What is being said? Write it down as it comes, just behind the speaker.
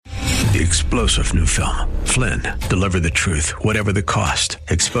the explosive new film, Flynn, Deliver the Truth, Whatever the Cost,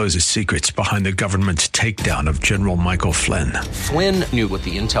 exposes secrets behind the government's takedown of General Michael Flynn. Flynn knew what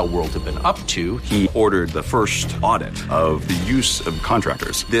the intel world had been up to. He ordered the first audit of the use of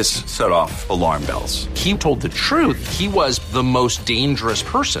contractors. This set off alarm bells. He told the truth. He was the most dangerous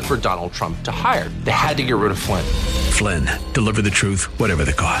person for Donald Trump to hire. They had to get rid of Flynn. Flynn, Deliver the Truth, Whatever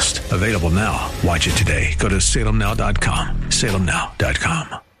the Cost. Available now. Watch it today. Go to salemnow.com.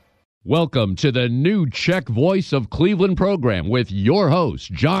 salemnow.com. Welcome to the new Czech Voice of Cleveland program with your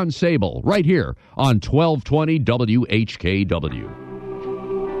host, John Sable, right here on 1220 WHKW.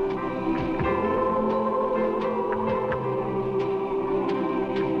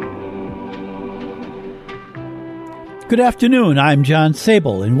 Good afternoon, I'm John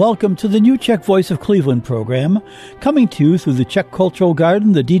Sable, and welcome to the new Czech Voice of Cleveland program, coming to you through the Czech Cultural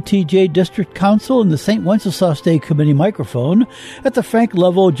Garden, the DTJ District Council, and the St. Wenceslas Day Committee microphone at the Frank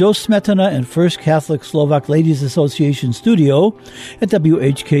Level, Joe Smetana, and First Catholic Slovak Ladies Association studio at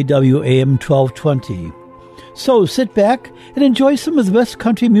WHKW AM 1220. So sit back and enjoy some of the best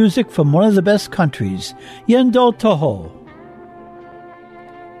country music from one of the best countries, Yendo Toho.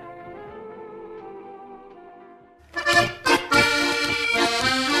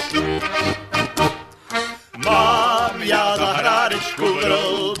 Mám já zahrádečku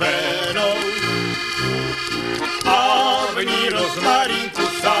vrlbenou a v ní rozmarínku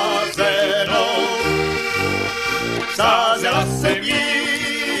sázenou. Sázela jsem ji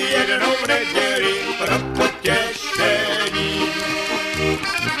jednou v neděli pro potěšení.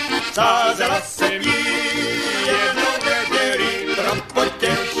 Sázela jsem ji jednou v neděli pro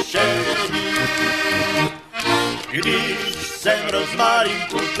potěšení. Když jsem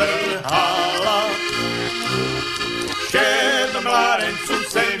rozmarínku trhala, všem mládencům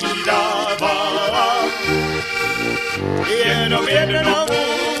jsem jí dávala, jenom jednomu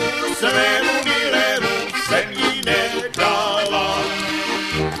svému milému jsem jí nedala.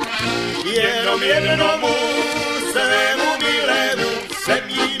 Jenom jednomu svému milému jsem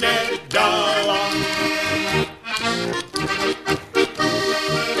jí nedala.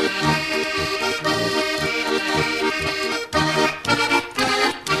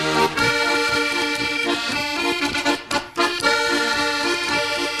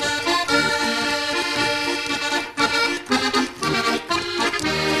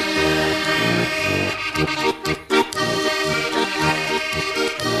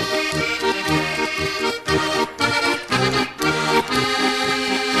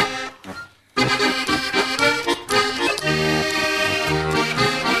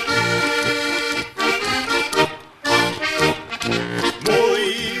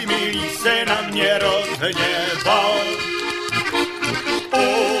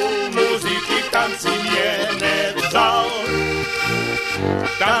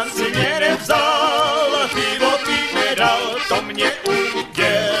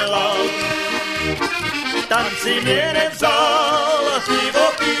 Si mě nevzal,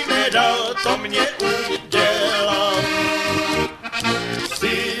 pivo pít nedal, to mě udělal.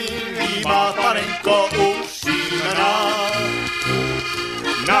 Jsi má panenko upřímná,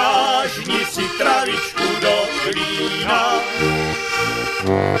 nážni si travičku do klína.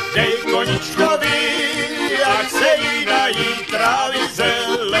 Dej koničkovi, ať se jí nají trávy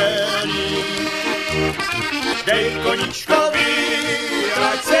zelený. Dej koničkovi,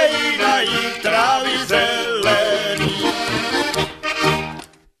 ať se jí nají trávy zelený.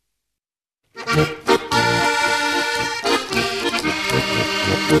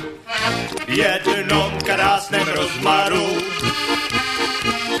 Jednom krásném rozmaru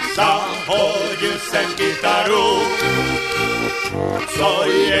zahodil jsem kytaru. Co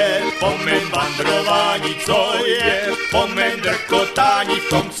je po mém vandrování, co je po mém drkotání v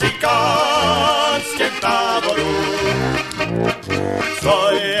tom cikánském táboru. Co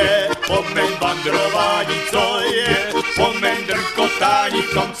je po mém vandrování, co je po mém drkotání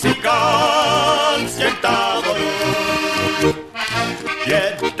v tom cikánském táboru.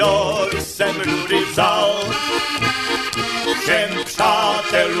 Dědovi jsem rudy vzal, všem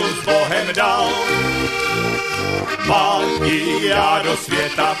přátelům s Bohem dal. Pak i já do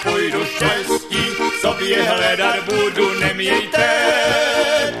světa půjdu štěstí, sobě hledat budu, nemějte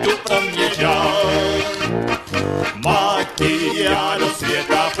tu o mě žal. Pak i já do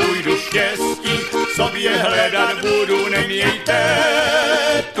světa půjdu štěstí, sobě hledat budu, nemějte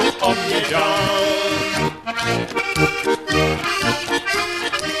tu o mě žal.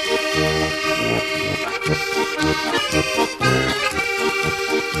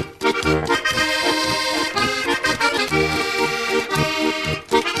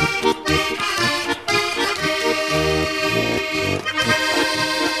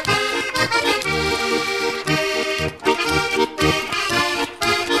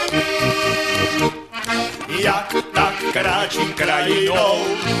 krajinou,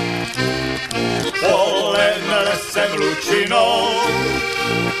 polem lesem lučinou.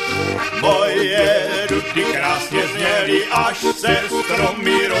 Moje duty krásně zněly, až se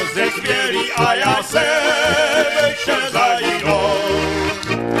stromy rozechvěly a já jsem šel za jinou.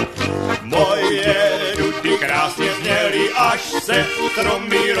 Moje duty krásně zněly, až se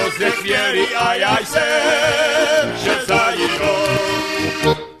stromy rozechvěly a já jsem šel za jinou.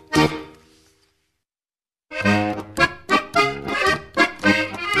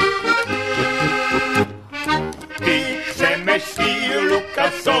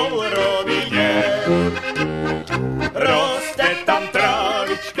 Jsou rovině, roste tam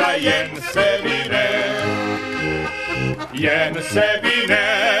trávička, jen se vine,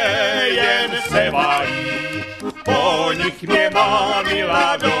 jen se valí, po nich mě má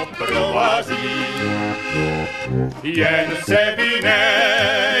milá doprovazí. Jen se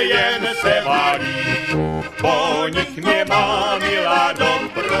valí, po nich mě má milá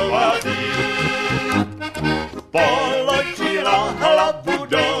doprovazí. Položila hlavu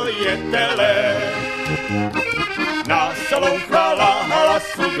do jetele, naslouchala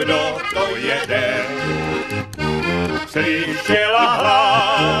hlasu, kdo to jede. Slyšela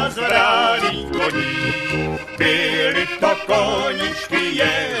hlas vráných koní, byly to koničky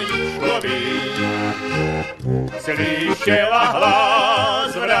Jeníškovi. Slyšela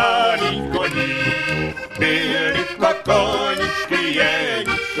hlas vráných koní, byly to koničky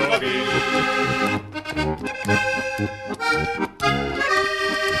Jeníškovi.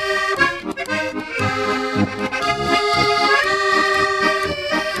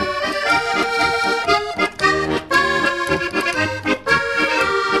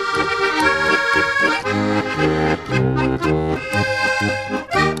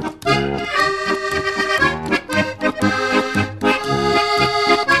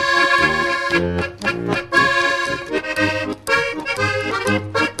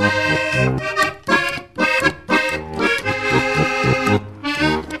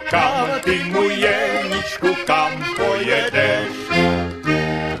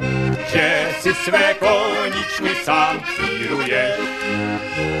 Své koničky sám příruješ.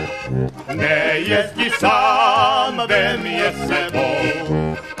 Nejezdi sám, vem je sebou,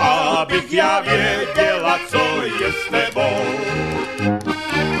 abych já věděla, co je s tebou.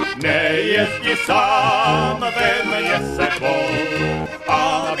 Nejezdi sám, vem je sebou,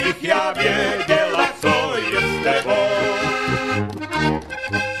 abych já věděla, co je s tebou.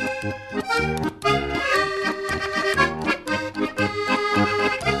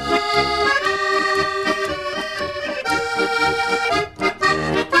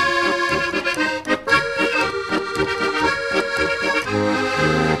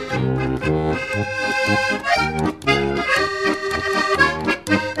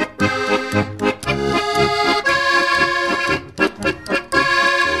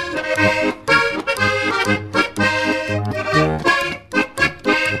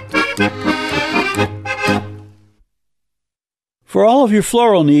 For all of your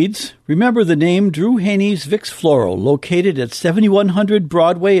floral needs, remember the name Drew Haney's Vicks Floral, located at 7100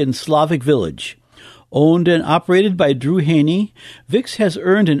 Broadway in Slavic Village. Owned and operated by Drew Haney, Vicks has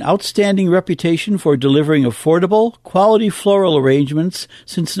earned an outstanding reputation for delivering affordable, quality floral arrangements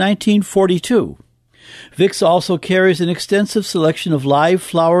since 1942. Vicks also carries an extensive selection of live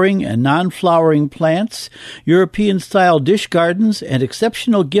flowering and non-flowering plants, European-style dish gardens, and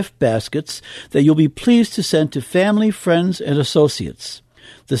exceptional gift baskets that you'll be pleased to send to family, friends, and associates.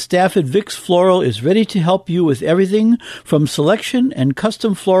 The staff at Vicks Floral is ready to help you with everything from selection and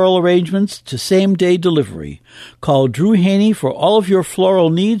custom floral arrangements to same-day delivery. Call Drew Haney for all of your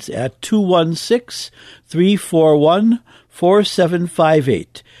floral needs at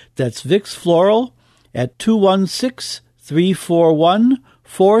 216-341-4758. That's Vicks Floral at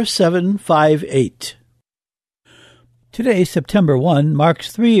 216-341-4758. Today, September 1,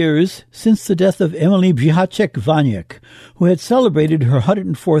 marks 3 years since the death of Emily Bihacek-Vaniek, who had celebrated her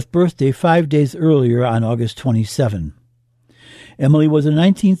 104th birthday 5 days earlier on August 27. Emily was a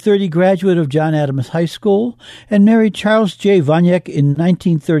 1930 graduate of John Adams High School and married Charles J. Vaniek in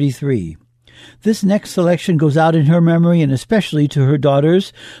 1933. This next selection goes out in her memory and especially to her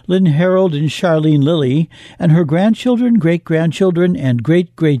daughters, Lynn Harold and Charlene Lilly, and her grandchildren, great-grandchildren, and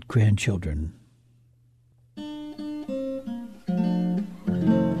great-great-grandchildren.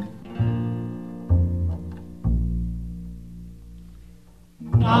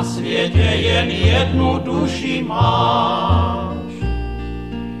 Na světě jen jednu duši máš,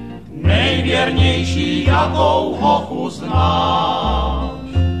 nejvěrnější, jakou hochu znáš.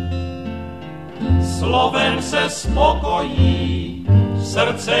 Slovem se spokojí,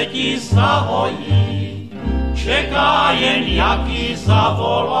 srdce ti zahojí, čeká jen, jaký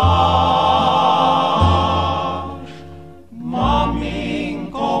zavoláš.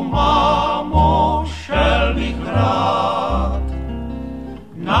 Maminko, mámo, šel bych rád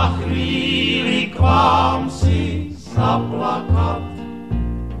na chvíli k vám si zaplakat.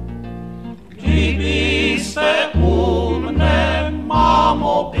 Kdybyste u mne,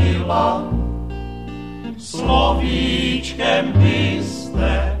 mámo, byla, slovíčkem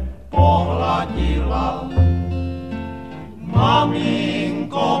byste pohladila.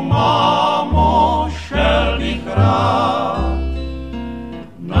 Maminko, mámo, šel bych rád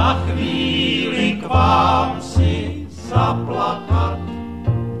na chvíli k vám si zaplakat.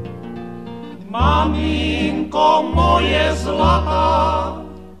 Maminko moje zlatá,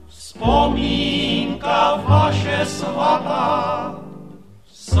 vzpomínka vaše svatá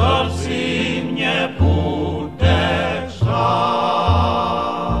v srdci mě bude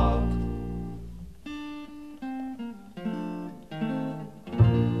řád.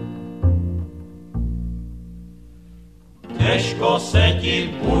 Těžko se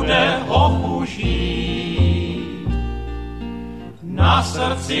ti bude, hochu, žít, na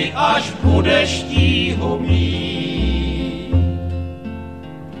srdci, až budeš tíhu mít.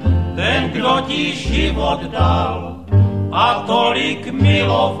 Ten, kdo ti život dal a tolik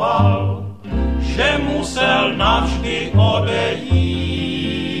miloval, že musel navždy odejít.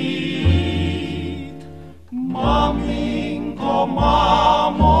 Maminko,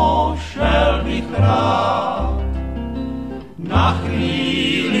 mámo, šel bych rád na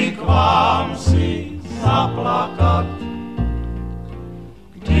chvíli k vám si zaplakat.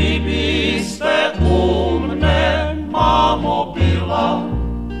 Kdybyste u mne, mámo, byla,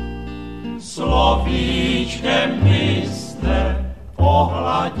 slovíčkem byste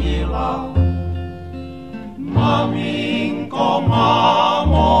pohladila. Maminko,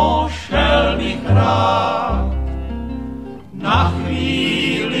 mámo, šel bych rád na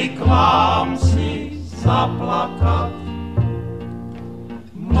chvíli k vám si zaplakat.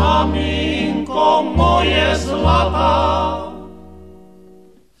 Maminko moje zlatá,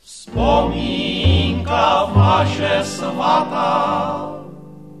 vzpomínka vaše svatá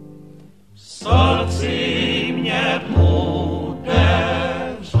v srdci mě bude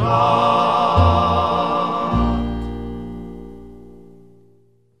řád.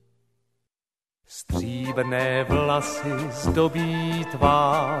 Stříbrné vlasy zdobí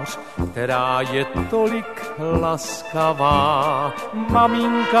tvář, která je tolik laskavá.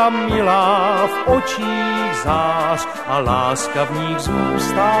 Maminka milá, v očích zář a láska v nich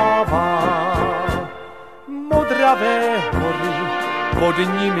zůstává. Modravé hory, pod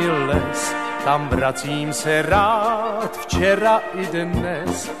nimi les, tam vracím se rád, včera i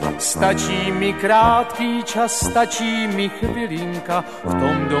dnes. Stačí mi krátký čas, stačí mi chvilinka, v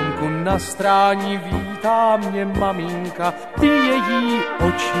tom domku na stráni vítá mě maminka. Ty její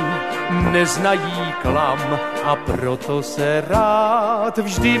oči neznají klam a proto se rád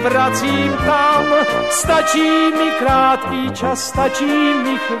vždy vracím tam. Stačí mi krátký čas, stačí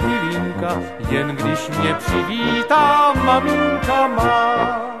mi chvilinka, jen když mě přivítá maminka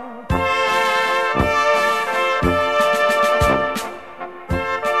má.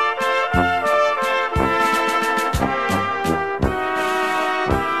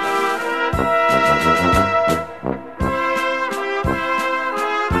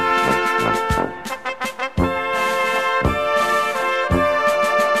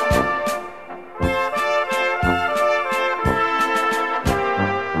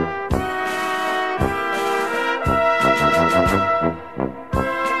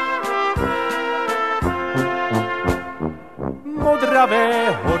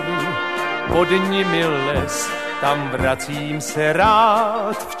 Modravé hory, pod nimi les, tam vracím se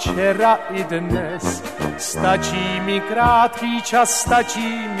rád, včera i dnes. Stačí mi krátký čas,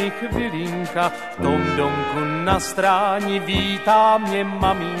 stačí mi chvilinka, v tom domku na stráni vítá mě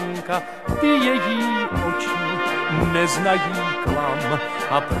maminka. Ty její oči neznají klam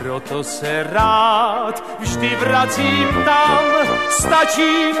a proto se rád vždy vracím tam.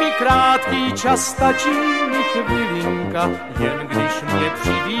 Stačí mi krátký čas, stačí mi chvilinka, jen když mě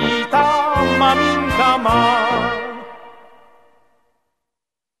přivítá maminka má.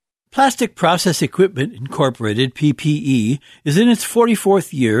 Plastic Process Equipment Incorporated, PPE, is in its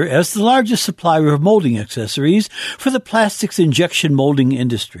 44th year as the largest supplier of molding accessories for the plastics injection molding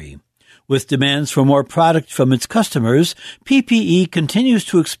industry. With demands for more product from its customers, PPE continues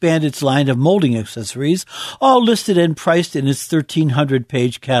to expand its line of molding accessories, all listed and priced in its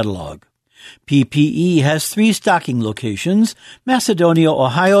 1,300-page catalog. PPE has 3 stocking locations: Macedonia,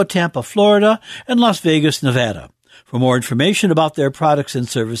 Ohio, Tampa, Florida, and Las Vegas, Nevada. For more information about their products and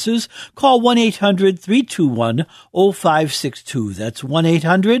services, call 1-800-321-0562. That's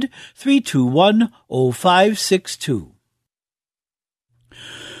 1-800-321-0562.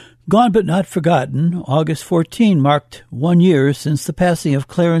 Gone but not forgotten, August 14 marked 1 year since the passing of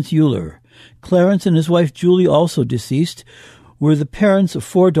Clarence Euler. Clarence and his wife Julie, also deceased, were the parents of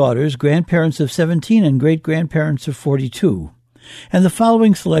 4 daughters, grandparents of 17, and great-grandparents of 42. And the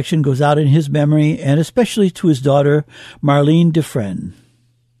following selection goes out in his memory, and especially to his daughter, Marlene Dufresne.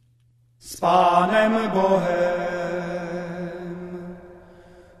 S Pánem Bohem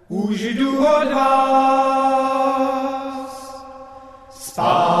už jdu od vás, s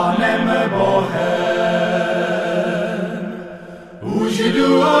Pánem Bohem už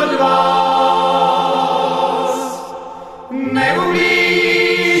jdu od vás,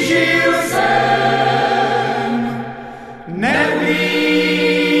 neublížil jsem, neublížil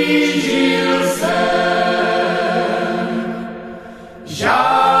jsem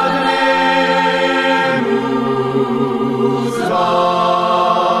žádnému z vás,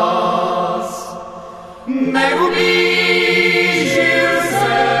 neublížil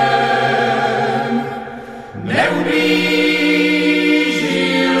jsem, neublížil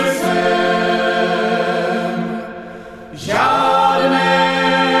jsem žádnému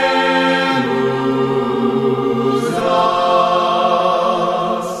z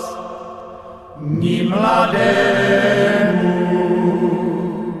vás, ni mladému,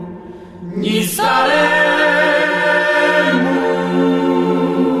 ni starému,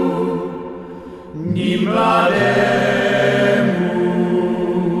 ni mladému,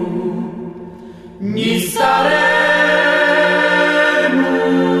 ni starému,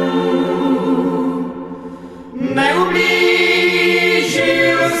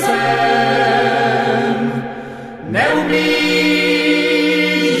 neublížil jsem, neublížil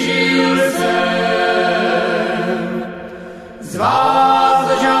jsem z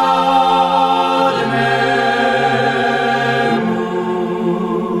vás žádnému,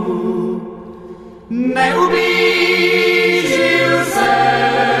 neublížil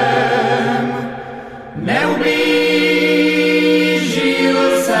jsem, neublížil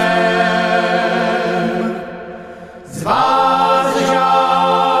jsem z vás žádnému.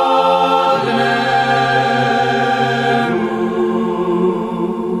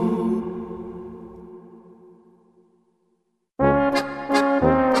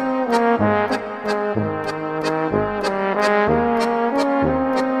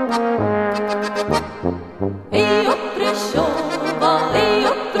 Ej od Prešova, v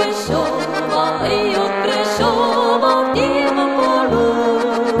tým polu.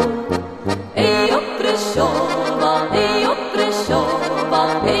 Ej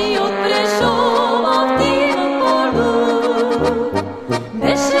od Prešova, v tým polu.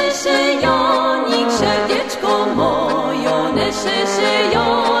 Neše se Janík, srdiečko mojo, neše se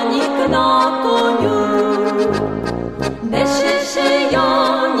Janík na koniu. Neše se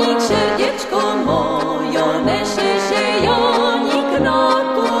Janík, srdiečko mojo, neše se Janík na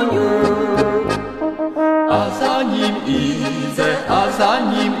koniu. A za ním ide, a za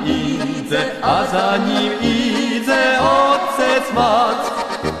ním ide, a za ním ide otec mat.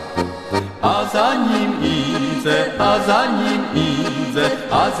 A za ním ide, a za ním ide,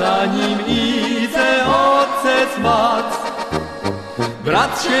 a za ním ide otec mat.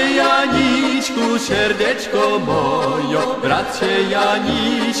 Bratře Janíčku, srdečko mojo, bratře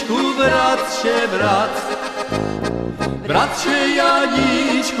Janíčku, bratře brat. Bratře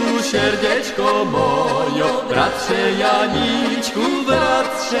Janíčku, srdečko mojo, bratře Janíčku,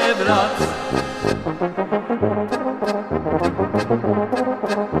 bratře brat.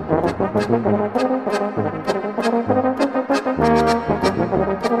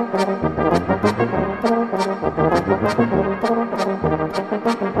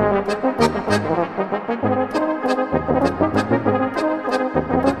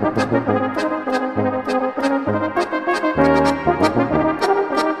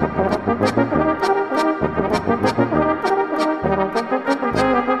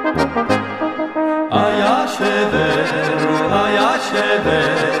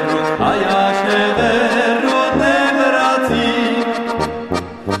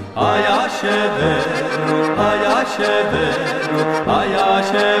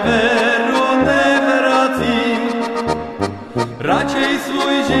 Raczej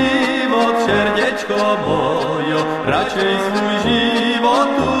swój żywot, serdzieczko mojo, raczej swój żywot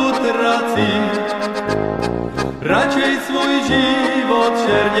utracim. Raczej swój żywot,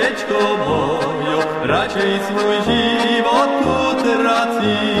 serdzieczko mojo, raczej swój żywot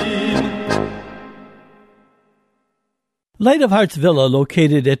utracim. Light of Hearts Villa,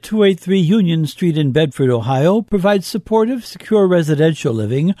 located at 283 Union Street in Bedford, Ohio, provides supportive, secure residential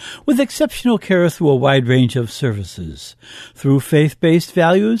living with exceptional care through a wide range of services. Through faith-based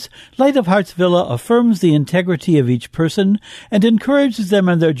values, Light of Hearts Villa affirms the integrity of each person and encourages them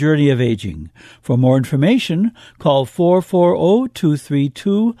on their journey of aging. For more information, call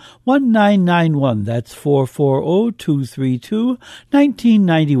 440-232-1991. That's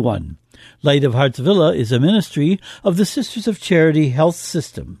 440-232-1991. Light of Hearts Villa is a ministry of the Sisters of Charity Health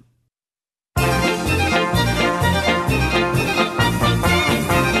System.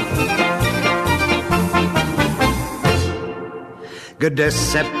 Kde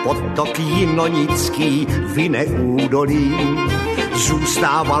se potok Jinonický vine údolím,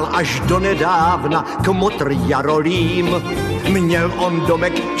 zůstával až donedávna kmotr Jarolím. Měl on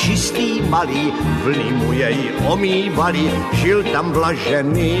domek čistý malý, vlny mu jej omývali, žil tam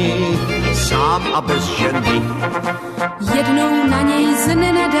blažený, sám a bez ženy. Jednou na něj z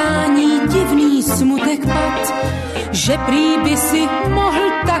nenadání divný smutek pad, že prý by si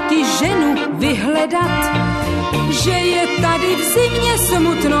mohl taky ženu vyhledat, že je tady v zimě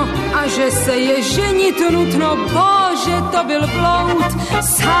smutno a že se je ženit nutno. Bože, to byl bloud,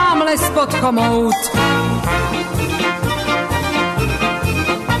 sám les pod chomout.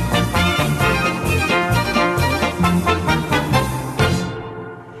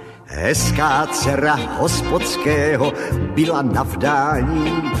 Hezká dcera hospodského byla na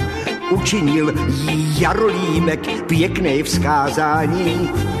vdání, učinil jí Jarolímek pěkné vzkázání.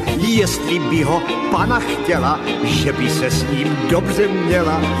 Jestli by ho pana chtěla, že by se s ním dobře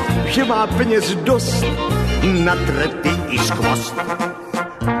měla, že má peněz dost na trety i skvost.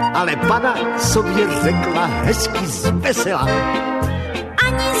 Ale pana sobě řekla hezky zvesela: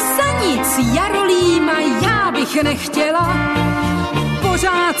 ani za nic Jarolíma já bych nechtěla.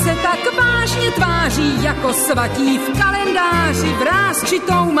 Pořád se tak vážně tváří, jako svatí v kalendáři,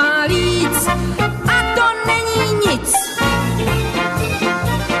 vrásčitou má líc. A to není nic.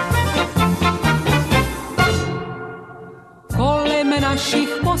 Kolem našich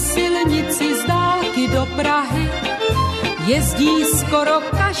po silnici z dálky do Prahy jezdí skoro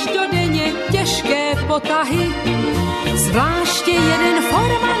každodenně těžké potahy. Zvláště jeden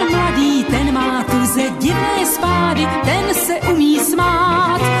forman mladý, ten má tuze divné spády, ten se umí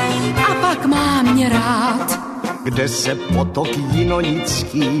smát a pak má mě rád. Kde se potok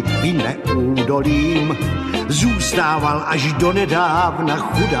Jinonický vine údolím, zůstával až donedávna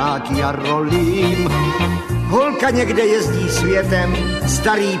chudák Jarolím. Holka někde jezdí světem,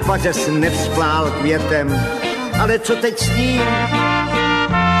 starý pařez nevzplál květem, ale co teď s ním?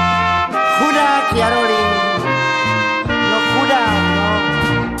 Chudák Jarolím, no chudák,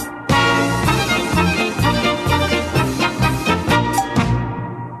 no.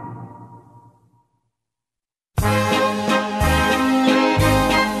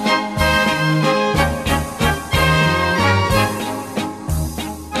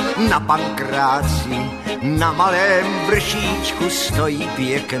 Na Pankráci, na malém vršíčku stojí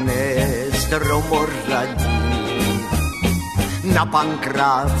pěkné stromořadí. Na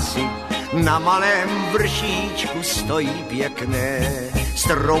Pankráci, na malém vršíčku stojí pěkné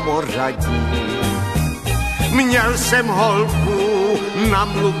stromořadí. Měl jsem holku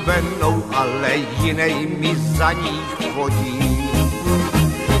namluvenou, ale jinej mi za ní chodí.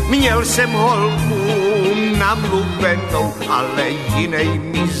 Měl jsem holku namluvenou, ale jinej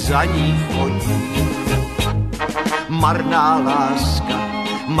mi za ní chodí. Marná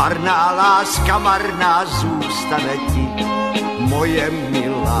láska, marná zůstane ti, moje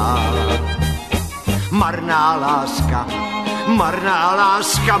milá. Marná láska,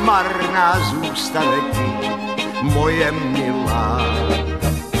 marná zůstane ti, moje milá.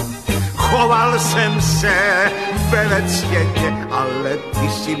 Choval jsem se velectěně, ale ty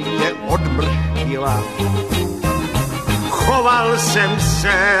si mě odmrštila. Choval jsem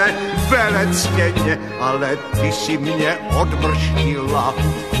se velectěně, ale ty si mě odmrštila.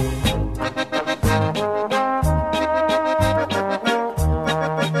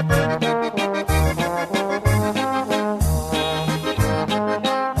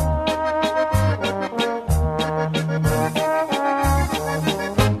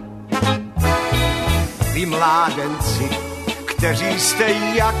 Vy mládenci, kteří jste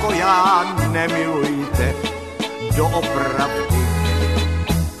jako já, nemilujte doopravdy.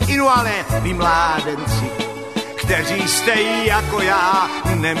 No ale vy mládenci, kteří jste jako já,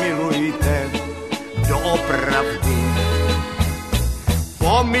 nemilujte doopravdy.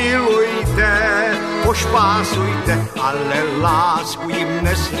 Pomilujte, pošpásujte, ale lásku jim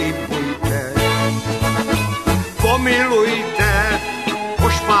neslibujte. Pomilujte,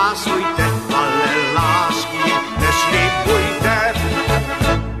 pošpásujte, ale lásku jim neslibujte. půjde.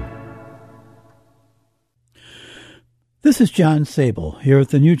 This is John Sable. Here at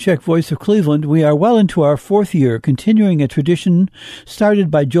the New Czech Voice of Cleveland, we are well into our fourth year, continuing a tradition started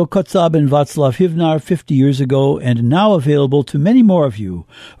by Joe Kotzab and Václav Hivnar 50 years ago, and now available to many more of you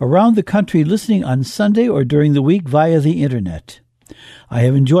around the country listening on Sunday or during the week via the Internet. I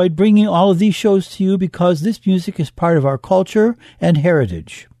have enjoyed bringing all of these shows to you because this music is part of our culture and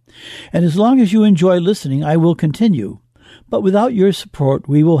heritage. And as long as you enjoy listening, I will continue. But without your support,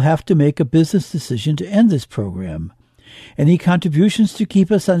 we will have to make a business decision to end this program. Any contributions to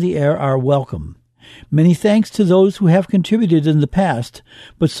keep us on the air are welcome. Many thanks to those who have contributed in the past,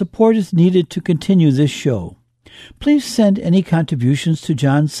 but support is needed to continue this show. Please send any contributions to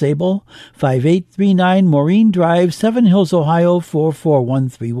John Sable, 5839 Maureen Drive, 7 Hills, Ohio,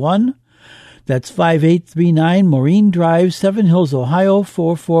 44131. That's 5839 Maureen Drive, 7 Hills, Ohio,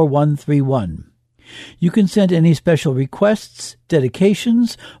 44131. You can send any special requests,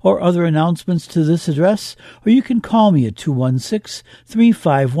 dedications, or other announcements to this address, or you can call me at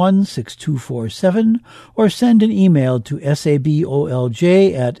 216-351-6247, or send an email to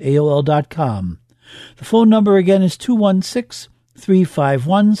sabolj@aol.com. The phone number again is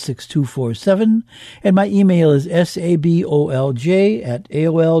 216-351-6247, and my email is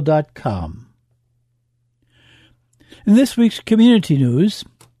sabolj@aol.com. In this week's community news,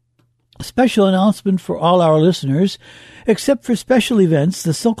 a special announcement for all our listeners. Except for special events,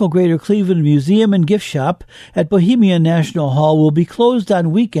 the Sokol Greater Cleveland Museum and Gift Shop at Bohemian National Hall will be closed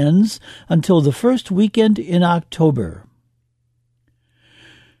on weekends until the first weekend in October.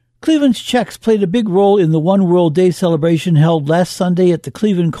 Cleveland's Czechs played a big role in the One World Day celebration held last Sunday at the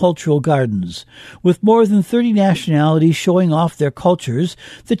Cleveland Cultural Gardens. With more than 30 nationalities showing off their cultures,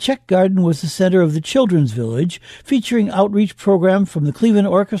 the Czech Garden was the center of the Children's Village, featuring outreach programs from the Cleveland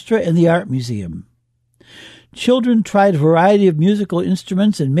Orchestra and the Art Museum. Children tried a variety of musical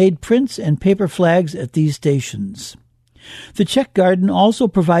instruments and made prints and paper flags at these stations. The Czech Garden also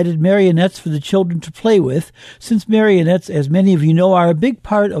provided marionettes for the children to play with, since marionettes, as many of you know, are a big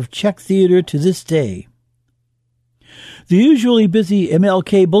part of Czech theater to this day. The usually busy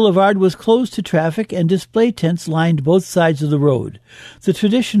MLK Boulevard was closed to traffic, and display tents lined both sides of the road. The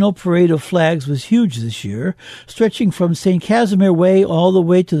traditional parade of flags was huge this year, stretching from St. Casimir Way all the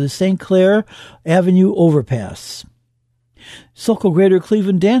way to the St. Clair Avenue overpass. Sokol Greater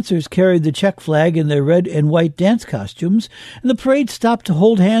Cleveland dancers carried the Czech flag in their red and white dance costumes, and the parade stopped to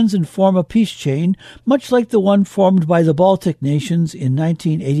hold hands and form a peace chain, much like the one formed by the Baltic nations in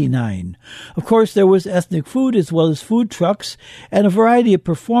 1989. Of course, there was ethnic food as well as food trucks, and a variety of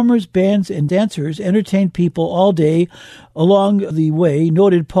performers, bands, and dancers entertained people all day. Along the way,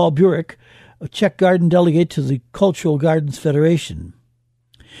 noted Paul Burek, a Czech Garden delegate to the Cultural Gardens Federation.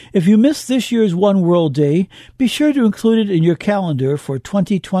 If you missed this year's One World Day, be sure to include it in your calendar for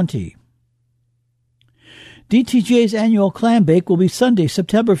 2020. DTJ's annual clam bake will be Sunday,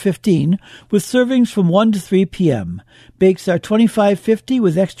 September 15, with servings from 1 to 3 p.m. Bakes are $25.50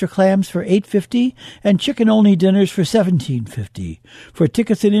 with extra clams for $8.50 and chicken-only dinners for $17.50. For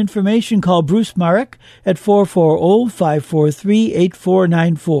tickets and information, call Bruce Marek at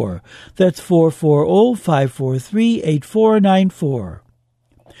 440-543-8494. That's 440-543-8494.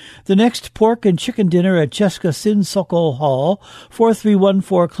 The next pork and chicken dinner at Česká Syn Sokol Hall,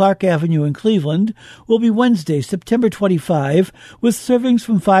 4314 Clark Avenue in Cleveland, will be Wednesday, September 25, with servings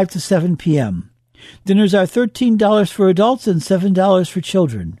from 5 to 7 p.m. Dinners are $13 for adults and $7 for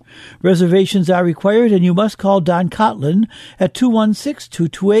children. Reservations are required, and you must call Don Cotlin at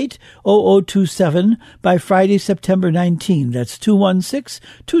 216-228-0027 by Friday, September 19. That's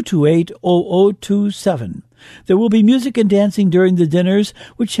 216-228-0027. There will be music and dancing during the dinners,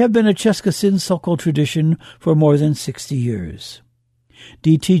 which have been a Česká Syn Sokol tradition for more than 60 years.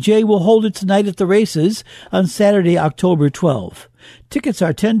 DTJ will hold its night at the races on Saturday, October 12. Tickets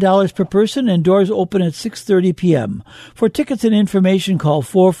are $10 per person, and doors open at 6:30 p.m. For tickets and information, call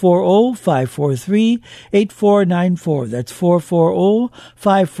 440-543-8494. That's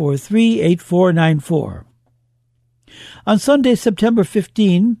 440-543-8494. On Sunday, September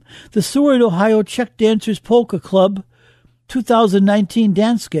 15, the Seward, Ohio Czech Dancers Polka Club 2019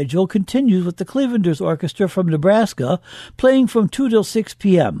 dance schedule continues with the Clevelanders Orchestra from Nebraska playing from 2 till 6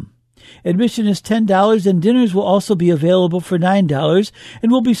 p.m. Admission is $10, and dinners will also be available for $9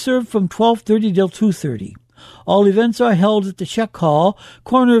 and will be served from 12:30 till 2:30. All events are held at the Czech Hall,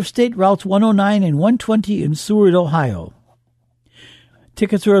 corner of State Routes 109 and 120 in Seward, Ohio.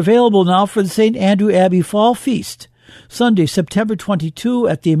 Tickets are available now for the St. Andrew Abbey Fall Feast. Sunday, September 22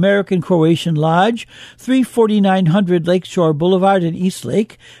 at the American Croatian Lodge, 34900 Lakeshore Boulevard in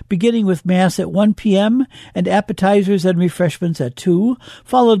Eastlake, beginning with Mass at 1 p.m. and appetizers and refreshments at 2,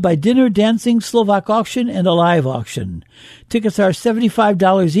 followed by dinner, dancing, Slovak auction, and a live auction. Tickets are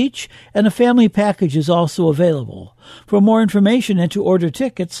 $75 each, and a family package is also available. For more information and to order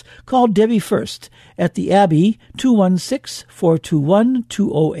tickets, call Debbie First at the Abbey,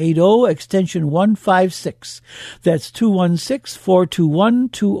 216-421-2080, extension 156. That's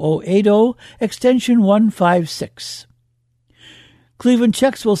 216-421-2080, extension 156. Cleveland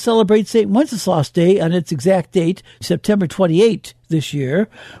Czechs will celebrate St. Wenceslas Day on its exact date, September 28 this year,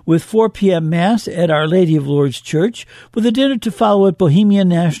 with 4 p.m. Mass at Our Lady of Lourdes Church, with a dinner to follow at Bohemian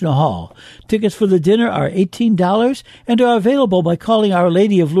National Hall. Tickets for the dinner are $18 and are available by calling Our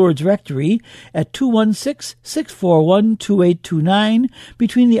Lady of Lourdes Rectory at 216-641-2829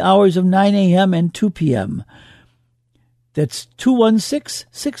 between the hours of 9 a.m. and 2 p.m. That's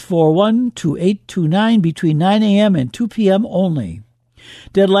 216-641-2829 between 9 a.m. and 2 p.m. only.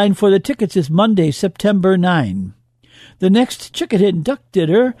 Deadline for the tickets is Monday, September 9. The next Chicken and Duck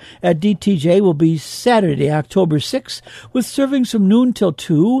dinner at DTJ will be Saturday, October 6, with servings from noon till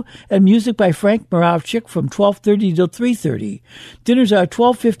 2 and music by Frank Moravchik from 12:30 till 3:30. Dinners are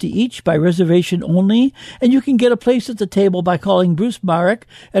 $12.50 each by reservation only, and you can get a place at the table by calling Bruce Marek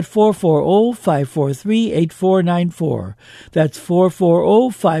at 440-543-8494. That's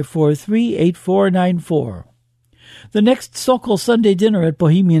 440-543-8494. The next Sokol Sunday dinner at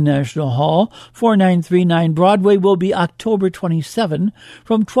Bohemian National Hall, 4939 Broadway, will be October 27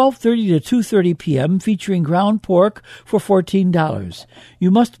 from 12:30 to 2:30 p.m., featuring ground pork for $14.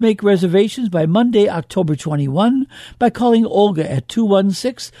 You must make reservations by Monday, October 21, by calling Olga at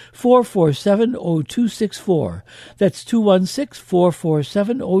 216-447-0264. That's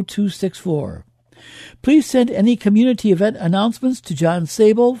 216-447-0264. Please send any community event announcements to John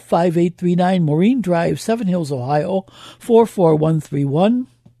Sable, 5839 Maureen Drive, Seven Hills, Ohio, 44131,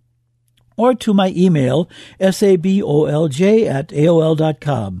 or to my email,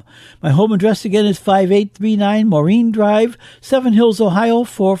 sabolj@aol.com. My home address again is 5839 Maureen Drive, Seven Hills, Ohio,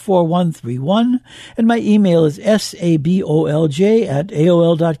 44131, and my email is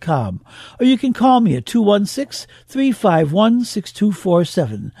sabolj@aol.com. Or you can call me at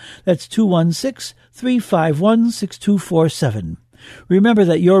 216-351-6247. That's 216-351-6247. Remember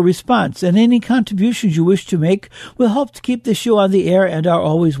that your response and any contributions you wish to make will help to keep the show on the air and are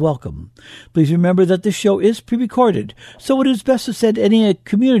always welcome. Please remember that the show is pre-recorded, so it is best to send any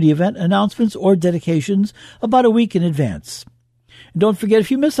community event announcements or dedications about a week in advance. And don't forget, if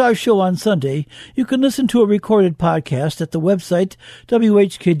you miss our show on Sunday, you can listen to a recorded podcast at the website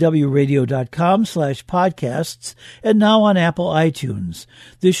whkwradio.com/podcasts and now on Apple iTunes.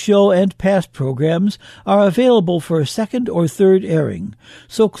 This show and past programs are available for a second or third airing.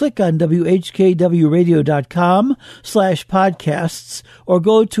 So click on whkwradio.com/podcasts or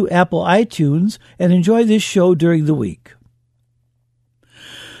go to Apple iTunes and enjoy this show during the week.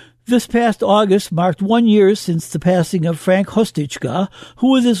 This past August marked 1 year since the passing of Frank Hostichka,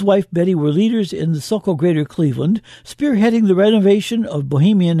 who with his wife Betty were leaders in the Sokol Greater Cleveland, spearheading the renovation of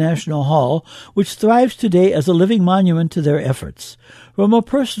Bohemian National Hall, which thrives today as a living monument to their efforts. From a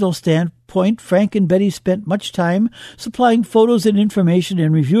personal standpoint, Frank and Betty spent much time supplying photos and information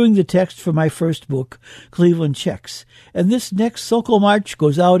and reviewing the text for my first book, Cleveland Czechs. And this next Sokol March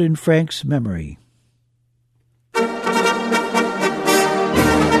goes out in Frank's memory.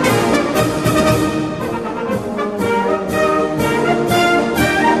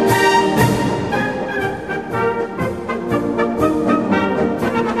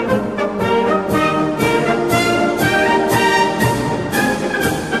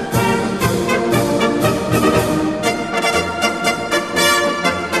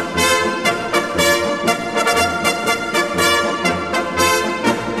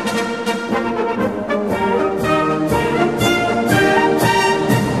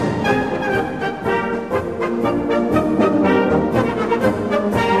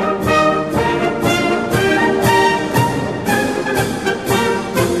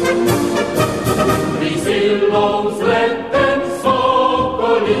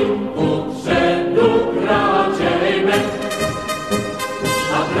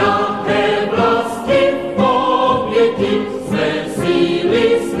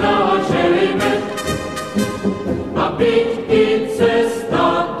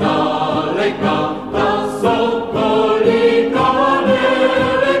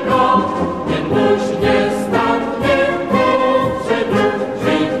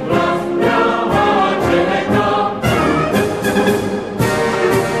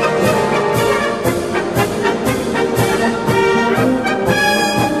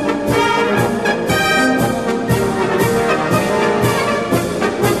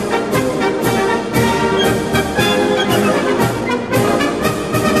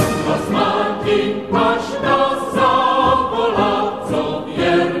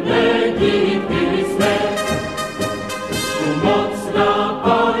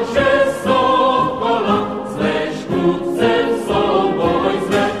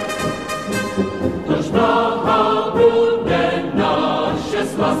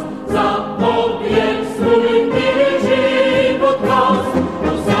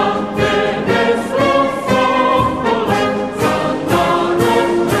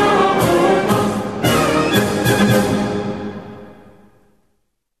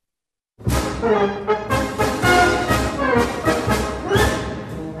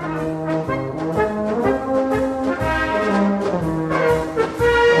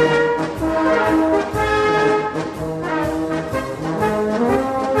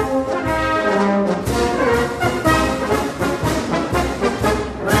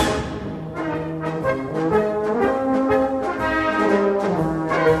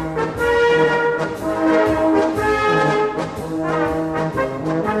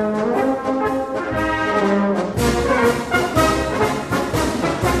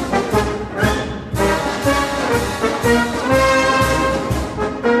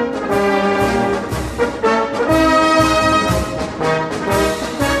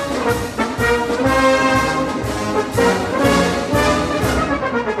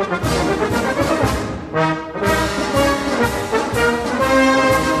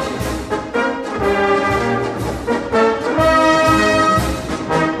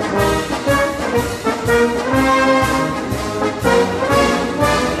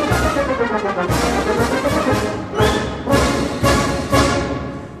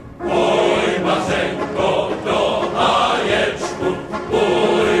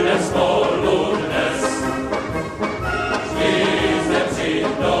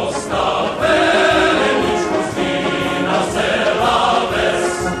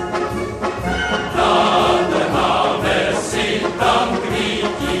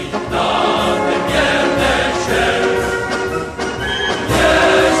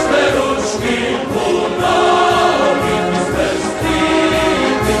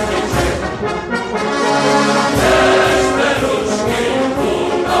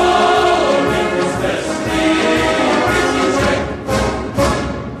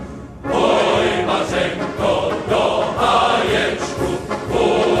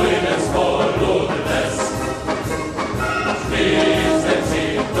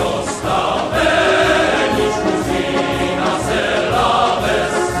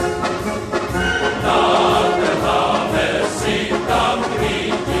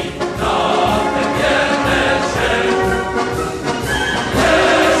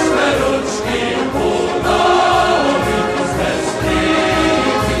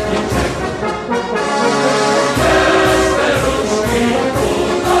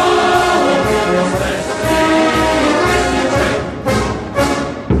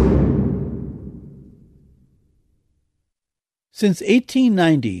 Since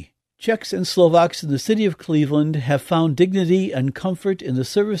 1890, Czechs and Slovaks in the city of Cleveland have found dignity and comfort in the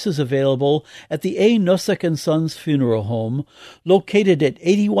services available at the A. Nosek & Sons Funeral Home, located at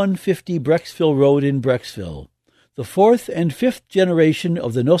 8150 Brecksville Road in Brecksville. The fourth and fifth generation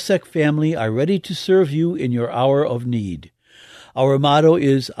of the Nosek family are ready to serve you in your hour of need. Our motto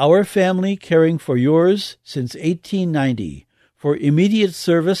is Our Family Caring for Yours since 1890. For immediate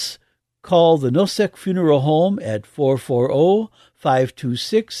service, call the Nosek Funeral Home at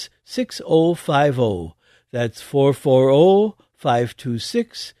 440-526-6050. That's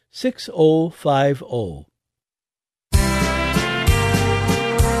 440-526-6050.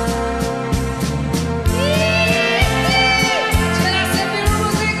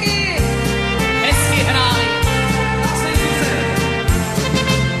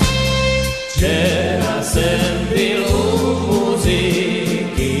 Včera jsem byl u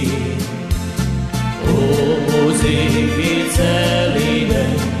muziky celý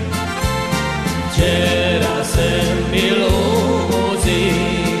den. Včera jsem byl u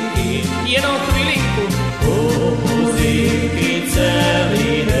muziky, jenom chvilinku, u muziky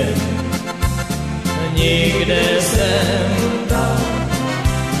celý den. Nikde jsem tam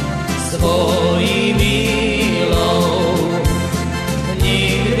svojí milou,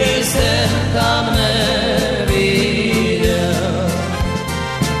 nikde jsem tam neviděl,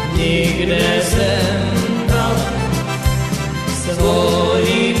 nikde jsem tam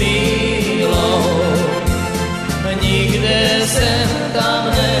svojí milou, nikde jsem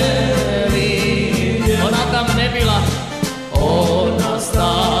tam neviděl. Ona tam nebyla, ona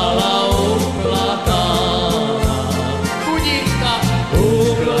stála uplakána, chudinka,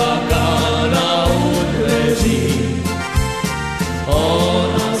 uplakána u dveří.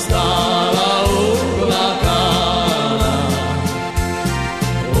 Ona stála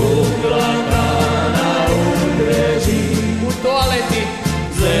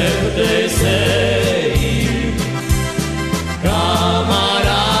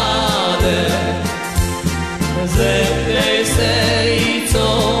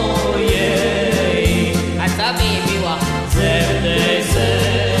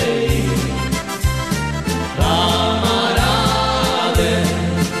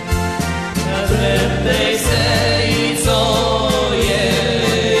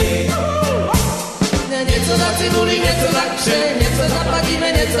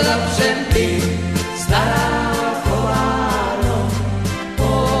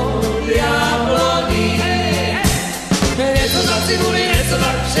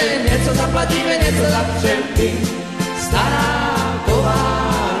něco zaplatíme, něco za přelky. Stará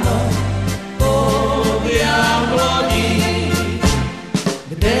kováno pod jablodí,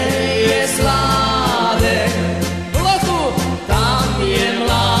 kde je sládek, loku, tam je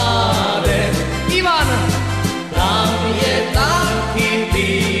mládek. Ivan, tam je taky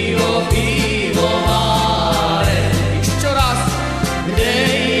pivo, pivovárek. Ještě raz, kde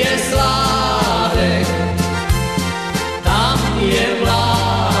je sládek, tam je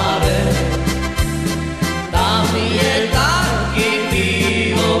mládek, tam je taky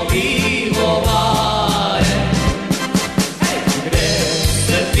pivo, pivovárek. Kde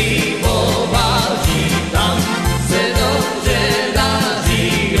se pivo vaří, tam se dobře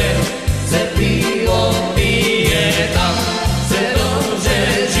daří, kde se pivo pije, tam se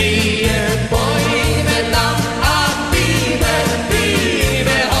dobře žije. Pojďme tam a pijme,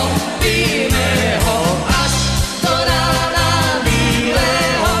 pijme ho, až do rána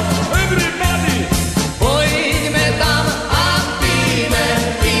bílého. Everybody! Pojďme tam a pijme,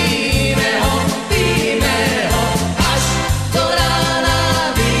 pijme ho, až do rána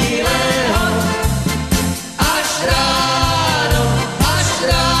bílého. Až ráno,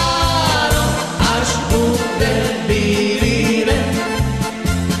 až bude bílý den,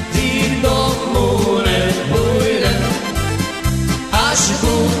 dřív domů nepůjdem. Až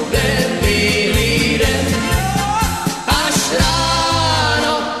bude bílý den, až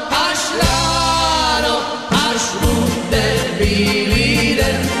ráno, až bude bílý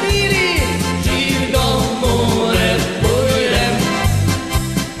den, dřív domů nepůjdem.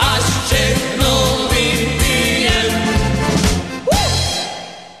 Až všechno vypijem.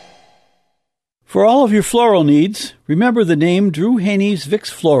 For all of your floral needs, remember the name Drew Haney's Vicks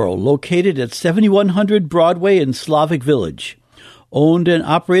Floral, located at 7100 Broadway in Slavic Village. Owned and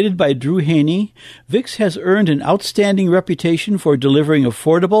operated by Drew Haney, Vicks has earned an outstanding reputation for delivering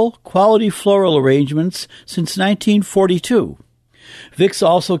affordable, quality floral arrangements since 1942. Vicks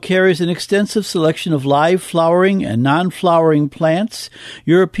also carries an extensive selection of live flowering and non-flowering plants,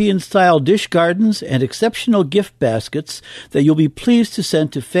 European-style dish gardens, and exceptional gift baskets that you'll be pleased to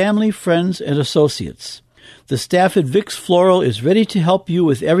send to family, friends, and associates. The staff at Vicks Floral is ready to help you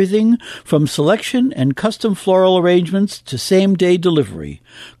with everything from selection and custom floral arrangements to same-day delivery.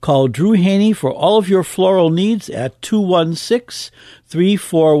 Call Drew Haney for all of your floral needs at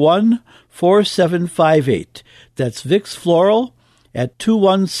 216-341-4758. That's Vicks Floral at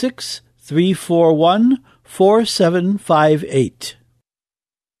 216-341-4758.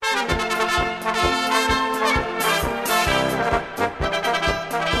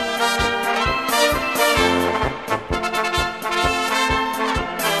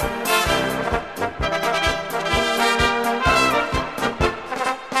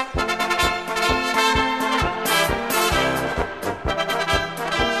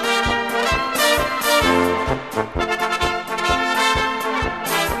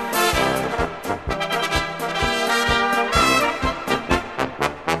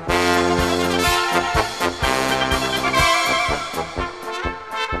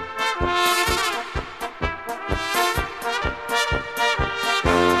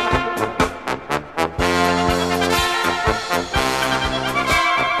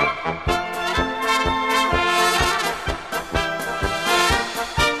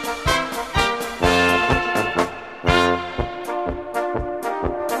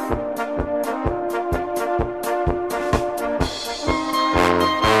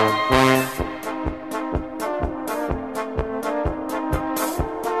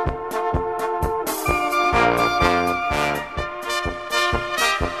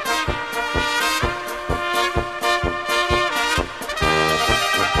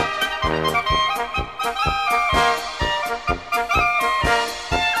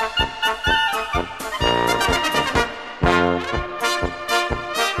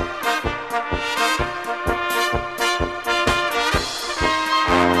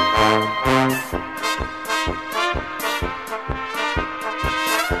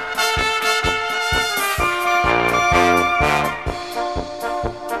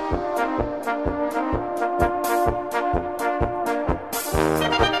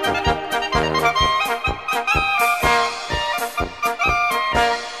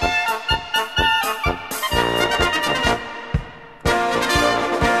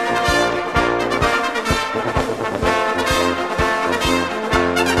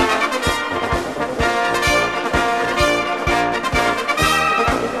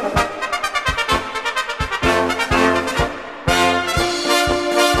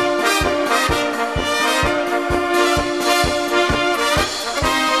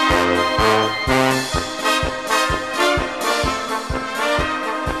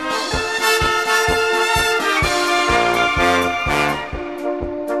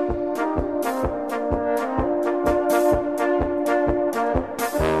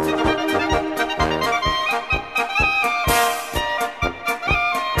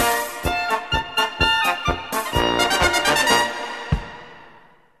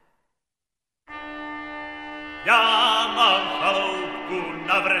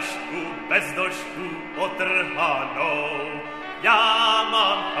 vršku bez došku otrhanou. Já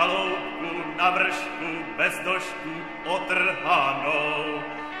mám chaloupku na vršku bez došku otrhanou.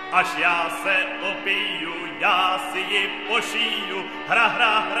 Až já se opiju, já si ji pošiju,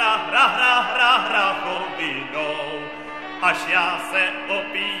 hrachovinou. Až já se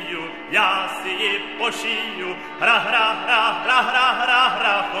opiju, já si ji pošiju, hrachovinou.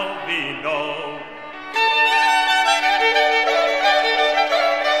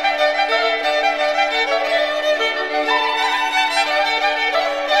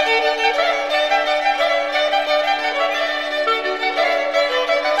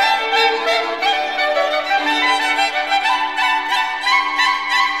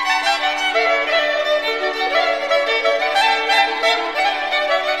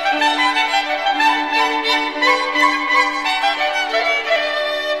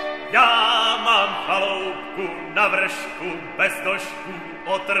 Na vršku bez došku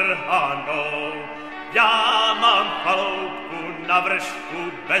otrhanou. Já mám chaloupku na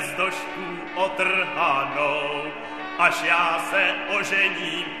vršku bez došku otrhanou. Až já se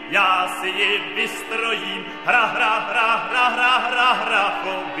ožením, já si ji vystrojím,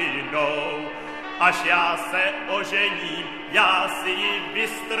 hrachovinou. Až já se ožením, já si ji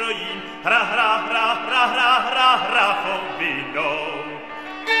vystrojím, hrachovinou.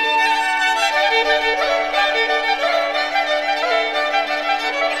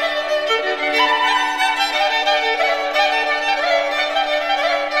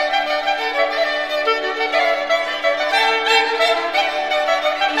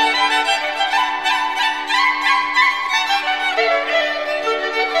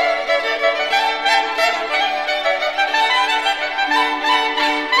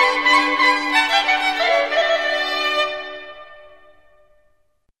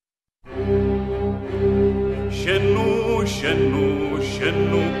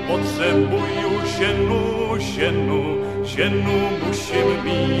 Ženu musím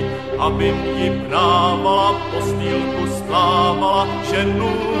mít, aby mi právala, postýlku stávala.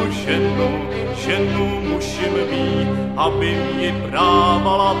 Ženu musím mít, aby mi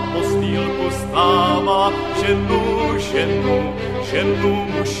právala, postýlku stávala. Ženu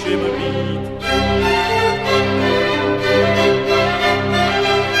musím mít.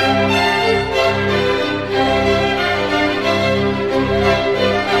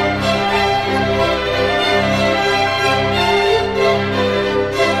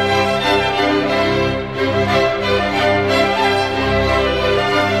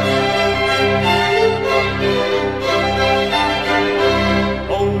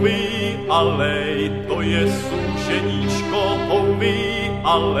 alej, to je súženíčko, hoví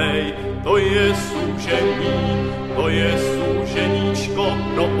alej, to je súženíčko,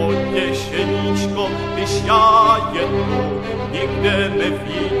 pro potěšeníčko, když já jednu nikde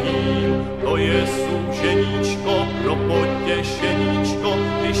nevidím, to je súženíčko, pro potěšeníčko,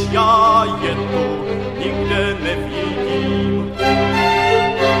 když já jednu nikde nevidím.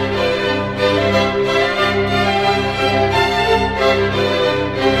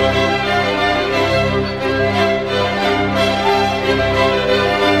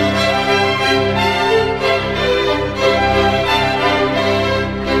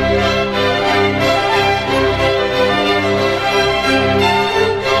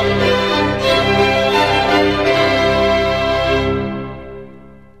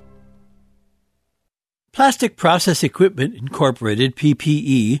 Plastic Process Equipment Incorporated,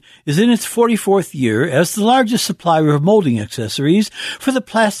 PPE, is in its 44th year as the largest supplier of molding accessories for the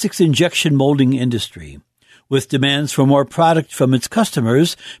plastics injection molding industry. With demands for more product from its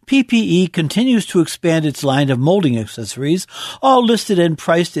customers, PPE continues to expand its line of molding accessories, all listed and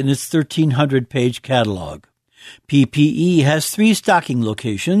priced in its 1,300-page catalog. PPE has 3 stocking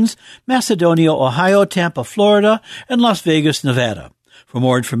locations: Macedonia, Ohio, Tampa, Florida, and Las Vegas, Nevada. For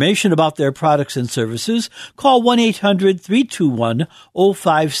more information about their products and services, call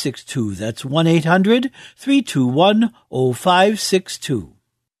 1-800-321-0562. That's 1-800-321-0562.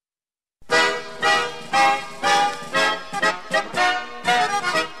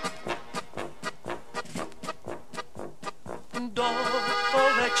 Do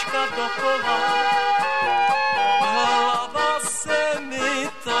kolečka dokola, hlava se mi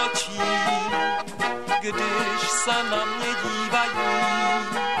točí, když se na mě dívají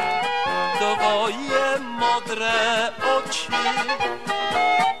tvoje modré oči.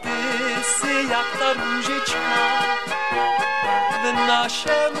 Ty jsi jak ta růžička v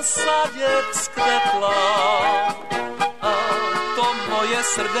našem sadě vzkvetla a to moje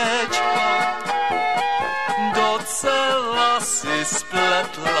srdéčko docela si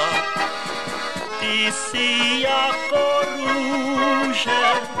spletla. Ty ty jsi jako růže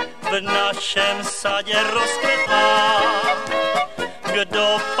v našem sadě rozkvetá.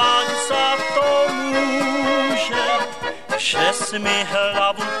 Kdo pak za to může, že jsi mi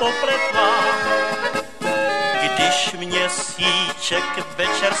hlavu popletla? Když měsíček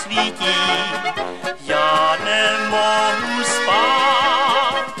večer svítí, já nemohu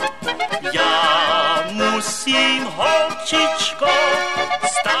spát. Já musím, holčičko,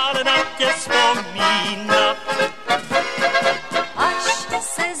 stále na tě vzpomínat. Až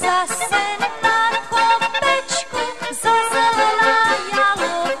se zase na kopečku zazelná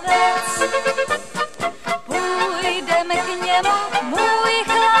jalovec, půjdeme k němu, můj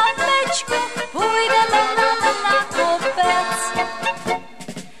chlapečku, půjdeme na kopec.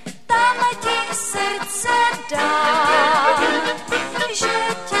 Tam ti srdce dám, že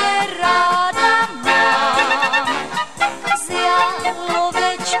tě ráda mám. Z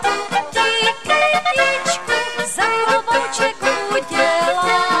jalovečku ti kytičku za klobouček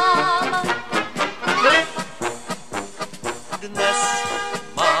udělám. Dnes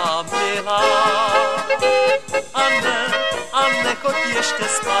mám milá a nechoď ještě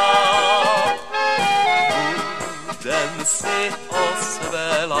spát. Budem si o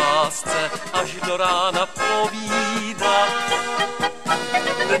své lásce až do rána povídat.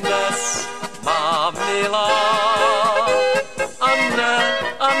 Dnes mám milá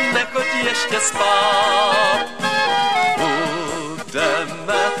a nechoď ještě spát.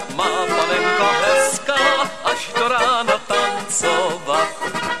 Budeme, má panenko hezká, až do rána tancovat.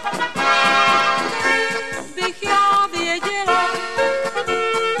 Bych já věděla,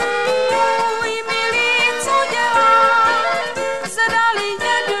 můj milý, co dělá, zdali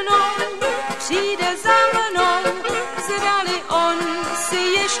jednou přijde za mnou, zdali on si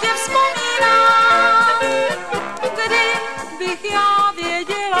ještě vzpomíná. Kdybych já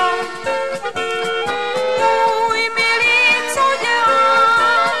věděla, můj milý, co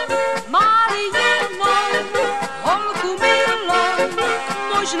dělá, má-li jednou holku milou,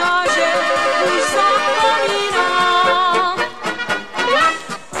 možná, že už zapomíná.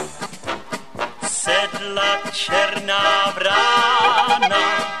 Sedla černá vrána,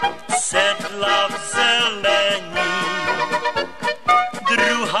 sedla v zelení,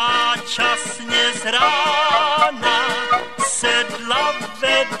 druhá časně z rána sedla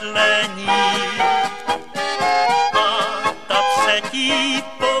vedle ní. A ta třetí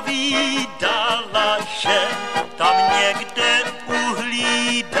povídala, že tam někde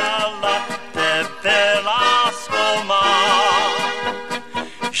uhlídala tebe, lásko má,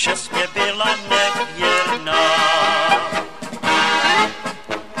 že jsi mě byla nevěrná.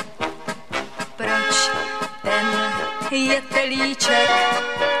 Proč ten jetelíček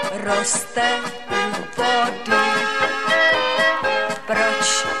roste u vody?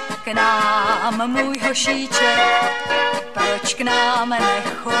 Proč k nám můj hošíček, proč k nám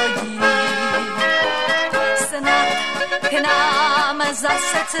nechodí? Snad k nám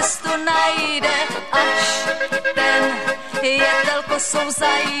zase cestu najde, až ten jetel kosou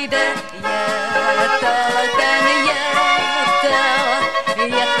zajde. Ten jetel,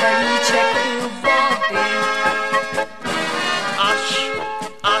 jetelíček u vody.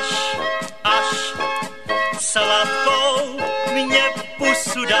 Až sladkou mě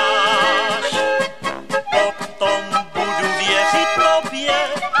pusu dáš, potom budu věřit tobě,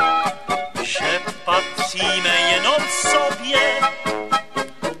 že patříme jenom sobě.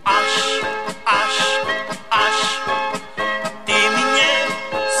 Až ty mě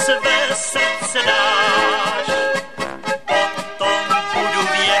své srdce dáš, potom budu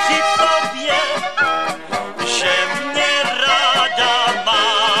věřit tobě, že mě ráda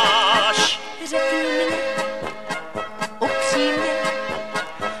máš. Řekni mi upřímně,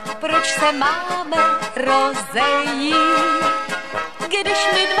 proč se máme rozejít, když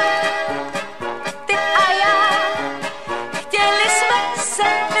my dva, ty a já, chtěli jsme se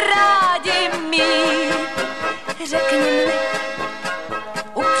rádi mít. Řekni mi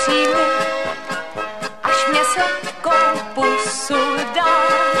upřímně, až mě sladkou pusu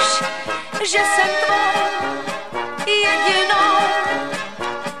dáš, že jsem tvou jedinou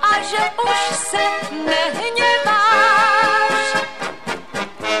a že už se nehněváš.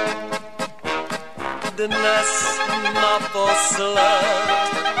 Dnes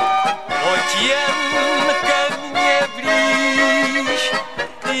naposled, pojď jen ke mně blíž,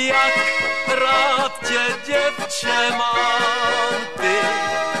 jak rád tě, děvče, mám, ty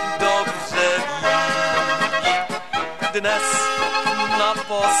dobře víš. Dnes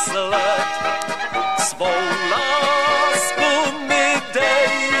naposled svou lásku mi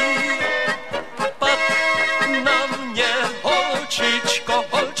dej, pak na mě,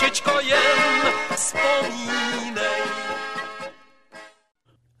 holčičko, jen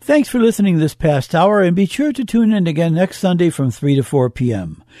Thanks for listening this past hour, and be sure to tune in again next Sunday from 3 to 4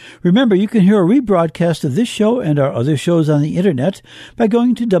 p.m. Remember, you can hear a rebroadcast of this show and our other shows on the Internet by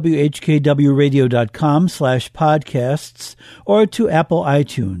going to whkwradio.com/podcasts or to Apple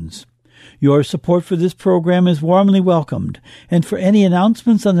iTunes. Your support for this program is warmly welcomed, and for any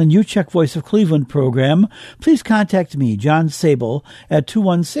announcements on the New Czech Voice of Cleveland program, please contact me, John Sable, at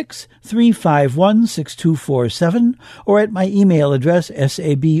 216-351-6247 or at my email address,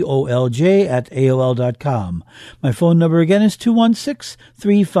 sabolj@aol.com. My phone number again is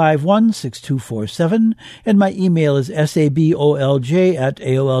 216-351-6247, and my email is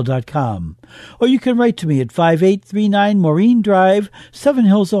sabolj@aol.com. Or you can write to me at 5839 Maureen Drive, Seven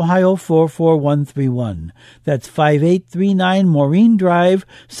Hills, Ohio 44131. That's 5839 Maureen Drive,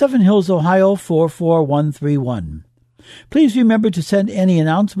 Seven Hills, Ohio 44131. Please remember to send any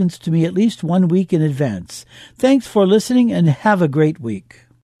announcements to me at least 1 week in advance. Thanks for listening and have a great week.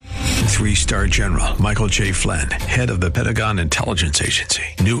 3-star General Michael J. Flynn, head of the Pentagon Intelligence Agency,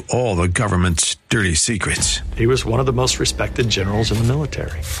 knew all the government's dirty secrets. He was one of the most respected generals in the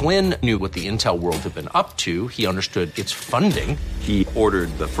military. Flynn knew what the intel world had been up to. He understood its funding. He ordered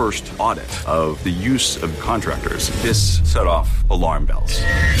the first audit of the use of contractors. This set off alarm bells.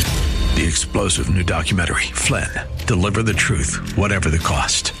 The explosive new documentary, Flynn, Deliver the Truth, Whatever the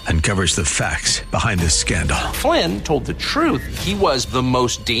Cost, uncovers the facts behind this scandal. Flynn told the truth. He was the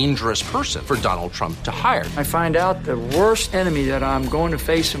most dangerous person for Donald Trump to hire. I find out the worst enemy that I'm going to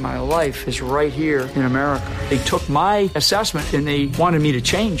face in my life is right here in America. They took my assessment and they wanted me to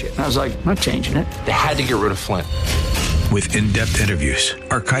change it. And I was like, I'm not changing it. They had to get rid of Flynn. With in-depth interviews,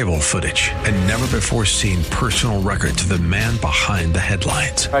 archival footage, and never-before-seen personal records of the man behind the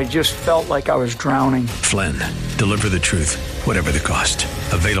headlines. I just felt like I was drowning. Flynn, Deliver the Truth, Whatever the Cost.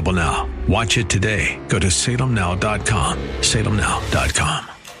 Available now. Watch it today. Go to salemnow.com. salemnow.com.